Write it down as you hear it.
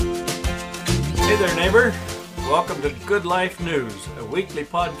Hey there, neighbor. Welcome to Good Life News, a weekly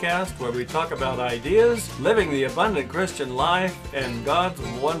podcast where we talk about ideas, living the abundant Christian life, and God's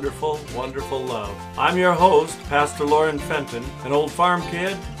wonderful, wonderful love. I'm your host, Pastor Lauren Fenton, an old farm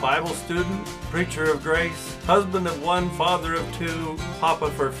kid, Bible student, preacher of grace, husband of one, father of two, papa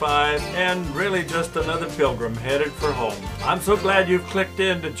for five, and really just another pilgrim headed for home. I'm so glad you've clicked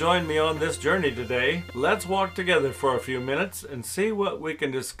in to join me on this journey today. Let's walk together for a few minutes and see what we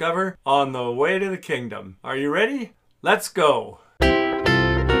can discover on the way to the kingdom. Are you ready? Let's go.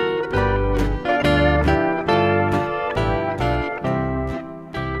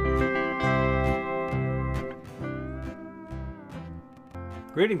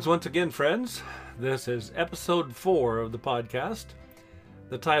 Greetings once again, friends. This is episode 4 of the podcast.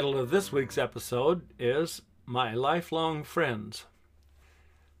 The title of this week's episode is My Lifelong Friends.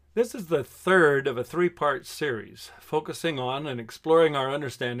 This is the third of a 3-part series focusing on and exploring our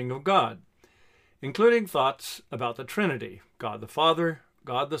understanding of God, including thoughts about the Trinity, God the Father,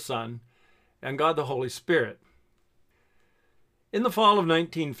 God the Son, and God the Holy Spirit. In the fall of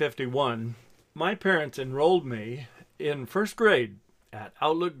 1951, my parents enrolled me in first grade at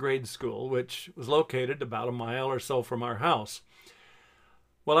Outlook Grade School, which was located about a mile or so from our house.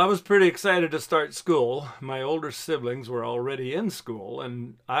 Well, I was pretty excited to start school. My older siblings were already in school,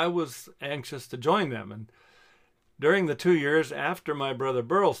 and I was anxious to join them. And during the 2 years after my brother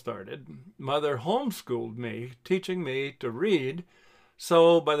Burl started, Mother homeschooled me, teaching me to read.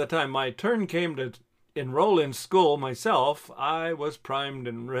 So by the time my turn came to enroll in school myself, I was primed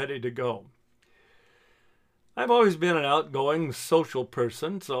and ready to go. I've always been an outgoing, social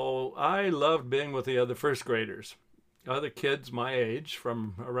person, so I loved being with the other first graders. Other kids my age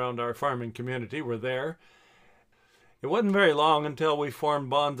from around our farming community were there. It wasn't very long until we formed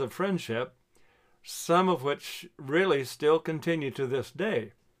bonds of friendship, some of which really still continue to this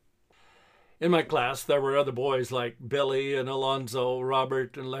day. In my class, there were other boys like Billy and Alonzo,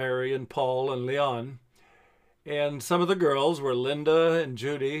 Robert and Larry and Paul and Leon. And some of the girls were Linda and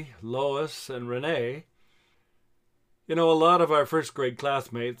Judy, Lois and Renee. You know, a lot of our first grade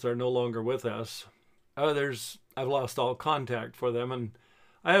classmates are no longer with us. Others, I've lost all contact for them, and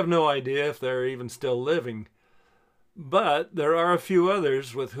I have no idea if they're even still living. But there are a few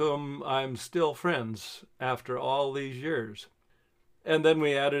others with whom I'm still friends after all these years. And then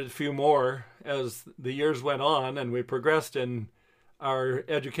we added a few more as the years went on and we progressed in our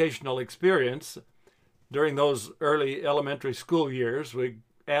educational experience. During those early elementary school years, we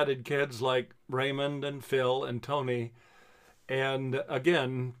added kids like Raymond and Phil and Tony. And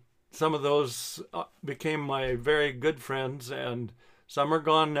again, some of those became my very good friends, and some are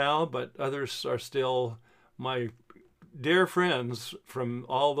gone now, but others are still my dear friends from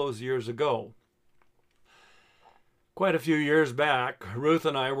all those years ago. Quite a few years back, Ruth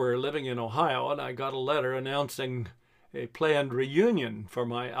and I were living in Ohio, and I got a letter announcing a planned reunion for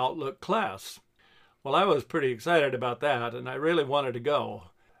my Outlook class. Well, I was pretty excited about that, and I really wanted to go.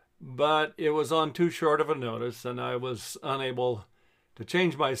 But it was on too short of a notice, and I was unable to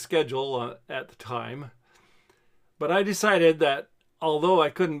change my schedule at the time. But I decided that although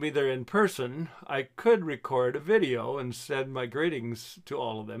I couldn't be there in person, I could record a video and send my greetings to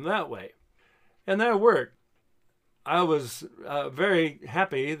all of them that way. And that worked. I was very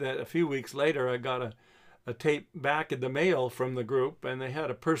happy that a few weeks later I got a tape back in the mail from the group, and they had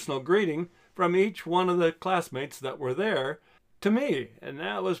a personal greeting from each one of the classmates that were there to me, and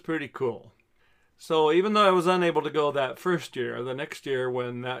that was pretty cool. So even though I was unable to go that first year, the next year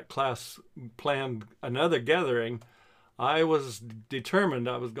when that class planned another gathering, I was determined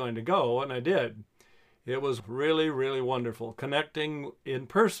I was going to go, and I did. It was really, really wonderful connecting in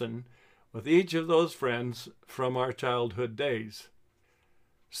person with each of those friends from our childhood days.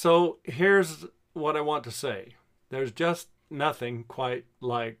 So here's what I want to say. There's just nothing quite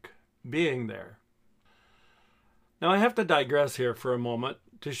like being there. Now, I have to digress here for a moment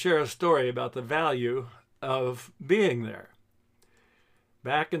to share a story about the value of being there.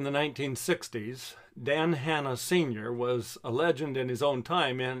 Back in the 1960s, Dan Hanna Sr. was a legend in his own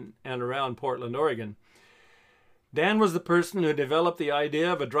time in and around Portland, Oregon. Dan was the person who developed the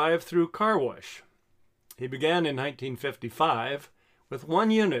idea of a drive-through car wash. He began in 1955 with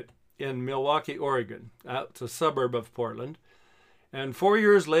one unit in Milwaukie, Oregon. It's a suburb of Portland. And 4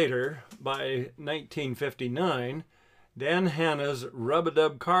 years later, by 1959, Dan Hanna's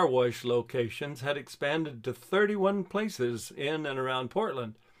Rub-a-Dub car wash locations had expanded to 31 places in and around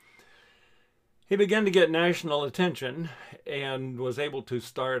Portland. He began to get national attention and was able to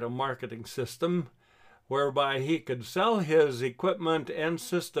start a marketing system whereby he could sell his equipment and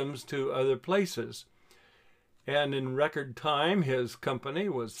systems to other places. And in record time, his company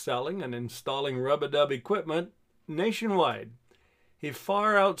was selling and installing rub-a-dub equipment nationwide. He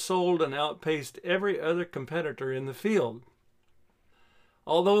far outsold and outpaced every other competitor in the field.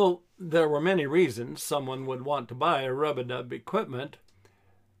 Although there were many reasons someone would want to buy a rub-a-dub equipment,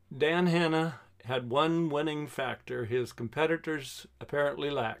 Dan Hanna had one winning factor his competitors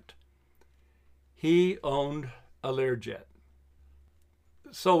apparently lacked. He owned a Learjet.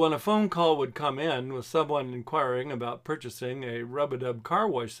 So when a phone call would come in with someone inquiring about purchasing a rub-a-dub car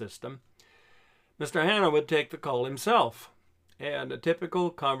wash system, Mr. Hanna would take the call himself, and a typical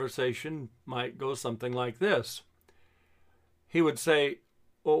conversation might go something like this. He would say,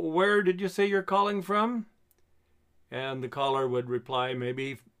 "Well, where did you say you're calling from?" And the caller would reply,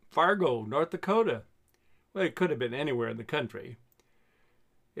 maybe Fargo, North Dakota. Well, it could have been anywhere in the country.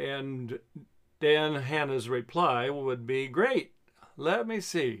 And Dan Hanna's reply would be, "Great, let me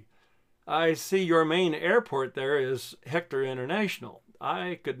see. I see your main airport there is Hector International.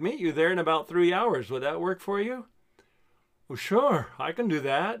 I could meet you there in about 3 hours. Would that work for you?" "Well, sure, I can do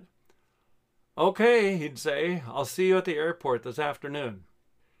that." "Okay," he'd say, "I'll see you at the airport this afternoon."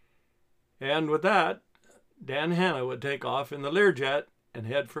 And with that, Dan Hanna would take off in the Learjet and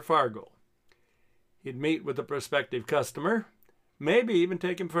head for Fargo. He'd meet with the prospective customer, maybe even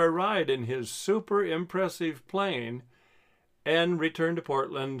take him for a ride in his super impressive plane, and return to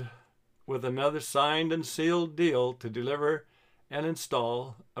Portland with another signed and sealed deal to deliver and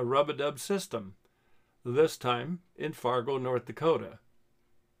install a rub-a-dub system, this time in Fargo, North Dakota.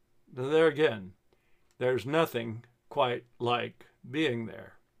 There again, there's nothing quite like being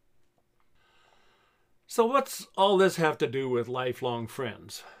there. So what's all this have to do with lifelong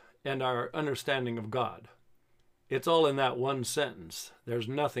friends and our understanding of God? It's all in that one sentence. There's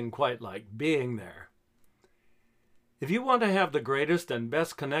nothing quite like being there. If you want to have the greatest and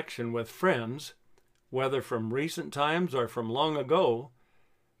best connection with friends, whether from recent times or from long ago,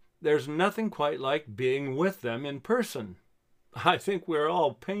 there's nothing quite like being with them in person. I think we're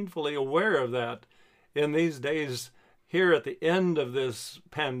all painfully aware of that in these days here at the end of this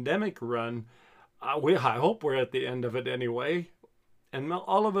pandemic run. I hope we're at the end of it anyway, and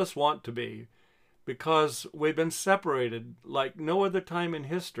all of us want to be, because we've been separated like no other time in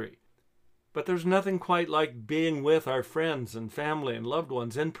history. But there's nothing quite like being with our friends and family and loved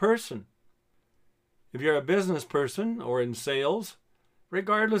ones in person. If you're a business person or in sales,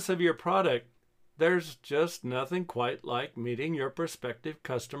 regardless of your product, there's just nothing quite like meeting your prospective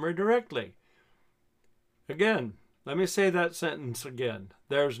customer directly. Again, let me say that sentence again.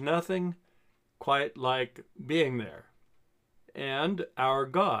 There's nothing quite like being there. And our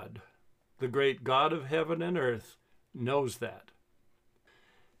God, the great God of heaven and earth, knows that.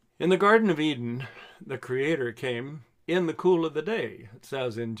 In the Garden of Eden, the Creator came in the cool of the day, it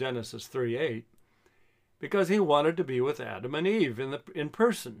says in Genesis 3:8, because he wanted to be with Adam and Eve in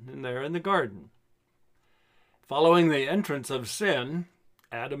person, there in the garden. Following the entrance of sin,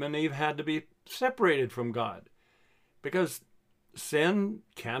 Adam and Eve had to be separated from God, because sin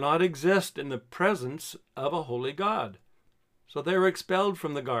cannot exist in the presence of a holy God. So they were expelled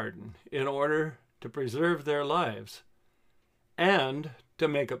from the garden in order to preserve their lives and to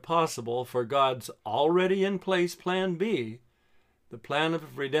make it possible for God's already in place plan B, the plan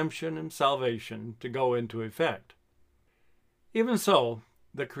of redemption and salvation, to go into effect. Even so,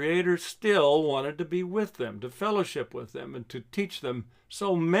 the Creator still wanted to be with them, to fellowship with them, and to teach them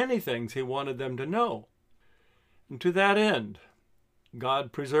so many things he wanted them to know. And to that end,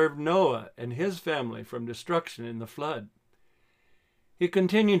 God preserved Noah and his family from destruction in the flood. He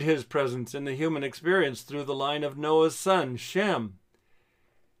continued his presence in the human experience through the line of Noah's son, Shem.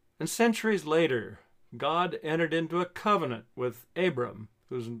 And centuries later, God entered into a covenant with Abram,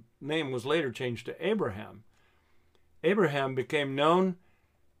 whose name was later changed to Abraham. Abraham became known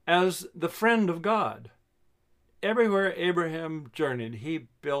as the friend of God. Everywhere Abraham journeyed, he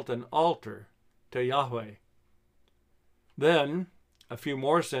built an altar to Yahweh. Then, a few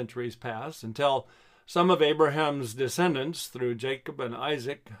more centuries passed until some of Abraham's descendants, through Jacob and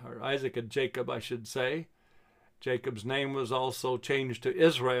Isaac, or Isaac and Jacob, I should say, Jacob's name was also changed to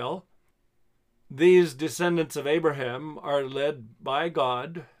Israel. These descendants of Abraham are led by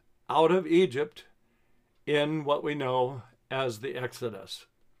God out of Egypt in what we know as the Exodus.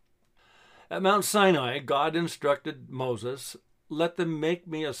 At Mount Sinai, God instructed Moses, "Let them make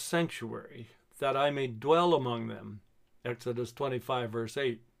me a sanctuary, that I may dwell among them." Exodus 25, verse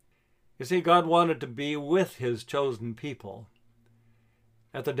 8. You see, God wanted to be with his chosen people.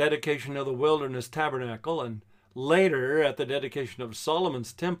 At the dedication of the Wilderness Tabernacle, and later at the dedication of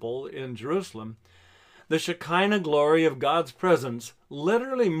Solomon's Temple in Jerusalem, the Shekinah glory of God's presence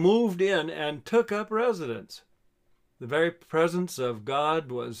literally moved in and took up residence. The very presence of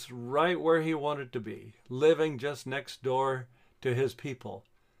God was right where he wanted to be, living just next door to his people.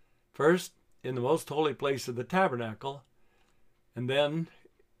 First, in the most holy place of the tabernacle, and then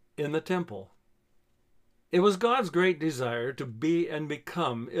in the temple. It was God's great desire to be and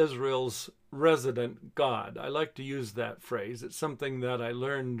become Israel's resident God. I like to use that phrase. It's something that I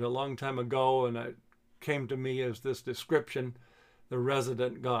learned a long time ago, and it came to me as this description, the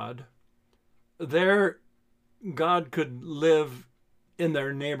resident God. There, God could live in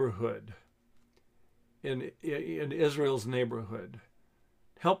their neighborhood, in Israel's neighborhood,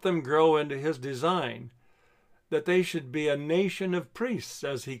 help them grow into his design, that they should be a nation of priests,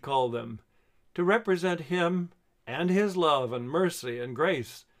 as he called them, to represent him and his love and mercy and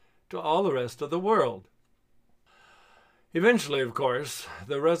grace to all the rest of the world. Eventually, of course,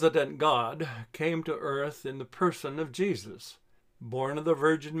 the resident God came to earth in the person of Jesus, born of the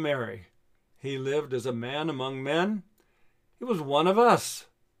Virgin Mary. He lived as a man among men. He was one of us,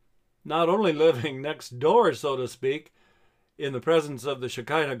 not only living next door, so to speak, in the presence of the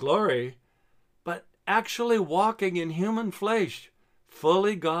Shekinah glory, but actually walking in human flesh,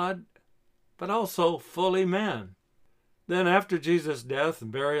 fully God, but also fully man. Then after Jesus' death,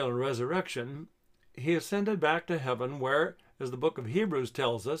 burial, and resurrection, he ascended back to heaven where, as the book of Hebrews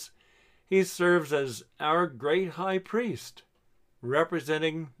tells us, he serves as our great high priest,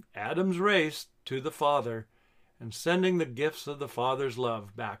 representing Adam's race to the Father and sending the gifts of the Father's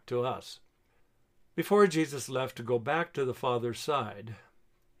love back to us. Before Jesus left to go back to the Father's side,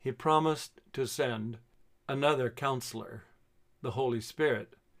 he promised to send another counselor, the Holy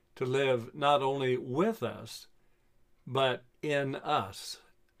Spirit, to live not only with us, but in us.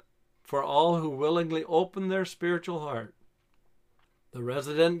 For all who willingly open their spiritual heart, the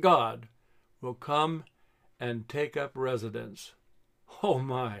resident God will come and take up residence. Oh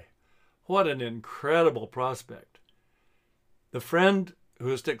my, what an incredible prospect. The friend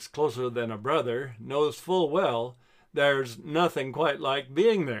who sticks closer than a brother knows full well there's nothing quite like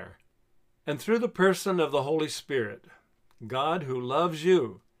being there. And through the person of the Holy Spirit, God who loves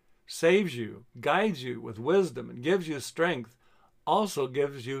you, saves you, guides you with wisdom, and gives you strength, also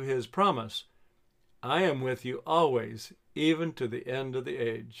gives you his promise, I am with you always, even to the end of the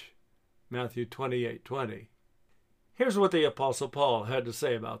age. Matthew 28:20. Here's what the Apostle Paul had to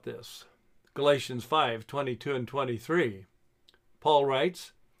say about this. Galatians 5:22 and 23. Paul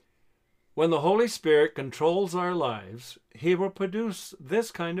writes, when the Holy Spirit controls our lives, he will produce this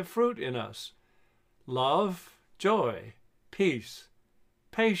kind of fruit in us: love, joy, peace,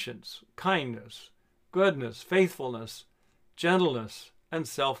 patience, kindness, goodness, faithfulness, gentleness, and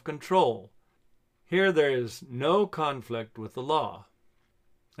self-control. Here there is no conflict with the law.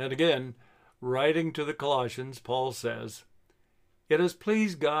 And again, writing to the Colossians, Paul says, it has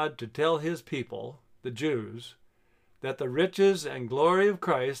pleased God to tell his people, the Jews, that the riches and glory of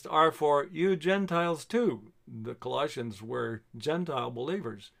Christ are for you Gentiles too. The Colossians were Gentile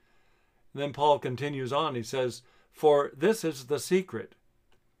believers. And then Paul continues on. He says, for this is the secret.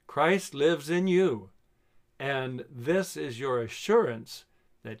 Christ lives in you, and this is your assurance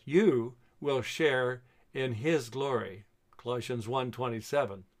that you will share in his glory. Colossians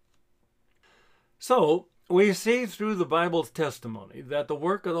 1:27. So, we see through the Bible's testimony that the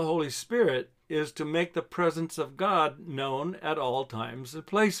work of the Holy Spirit is to make the presence of God known at all times and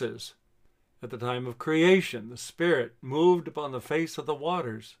places. At the time of creation, the Spirit moved upon the face of the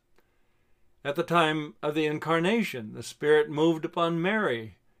waters. At the time of the Incarnation, the Spirit moved upon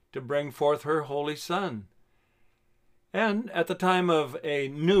Mary to bring forth her Holy Son. And at the time of a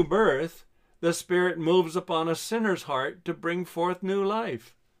new birth, the Spirit moves upon a sinner's heart to bring forth new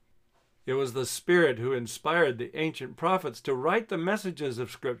life. It was the Spirit who inspired the ancient prophets to write the messages of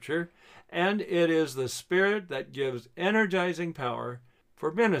Scripture, and it is the Spirit that gives energizing power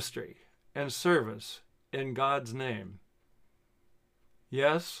for ministry and service in God's name.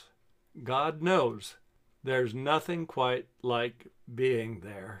 Yes, God knows there's nothing quite like being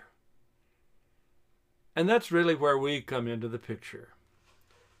there. And that's really where we come into the picture.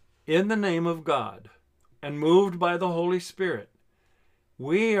 In the name of God, and moved by the Holy Spirit,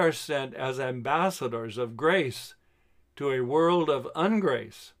 we are sent as ambassadors of grace to a world of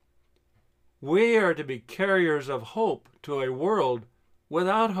ungrace. We are to be carriers of hope to a world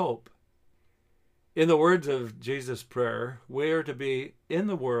without hope. In the words of Jesus' prayer, we are to be in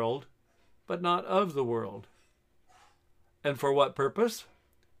the world, but not of the world. And for what purpose?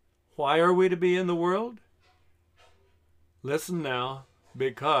 Why are we to be in the world? Listen now,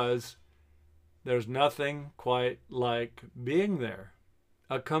 because there's nothing quite like being there,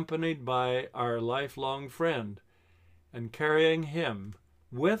 accompanied by our lifelong friend, and carrying him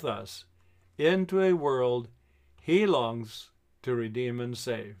with us into a world He longs to redeem and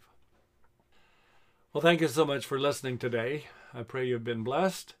save. Well, thank you so much for listening today. I pray you've been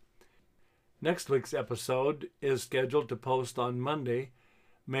blessed. Next week's episode is scheduled to post on Monday,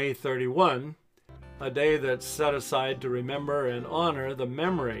 May 31, a day that's set aside to remember and honor the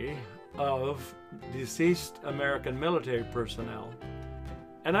memory of deceased American military personnel.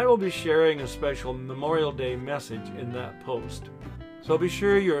 And I will be sharing a special Memorial Day message in that post. So be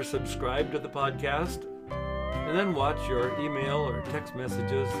sure you're subscribed to the podcast, and then watch your email or text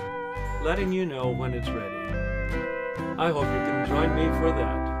messages letting you know when it's ready. I hope you can join me for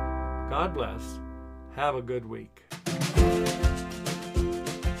that. God bless. Have a good week.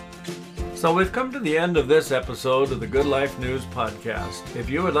 So we've come to the end of this episode of the Good Life News podcast. If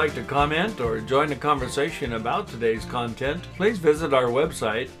you would like to comment or join the conversation about today's content, please visit our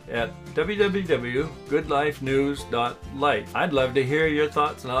website at www.goodlifenews.life. I'd love to hear your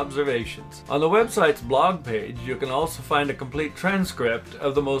thoughts and observations. On the website's blog page, you can also find a complete transcript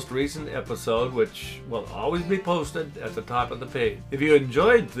of the most recent episode, which will always be posted at the top of the page. If you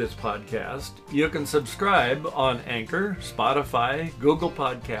enjoyed this podcast, you can subscribe on Anchor, Spotify, Google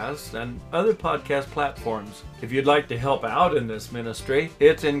Podcasts, and other podcast platforms. If you'd like to help out in this ministry,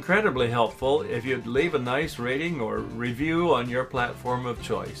 it's incredibly helpful if you'd leave a nice rating or review on your platform of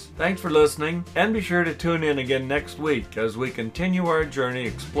choice. Thanks for listening, and be sure to tune in again next week as we continue our journey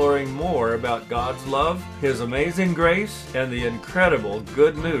exploring more about God's love, His amazing grace, and the incredible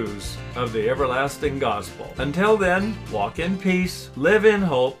good news of the everlasting gospel. Until then, walk in peace, live in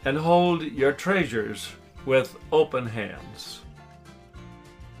hope, and hold your treasures with open hands.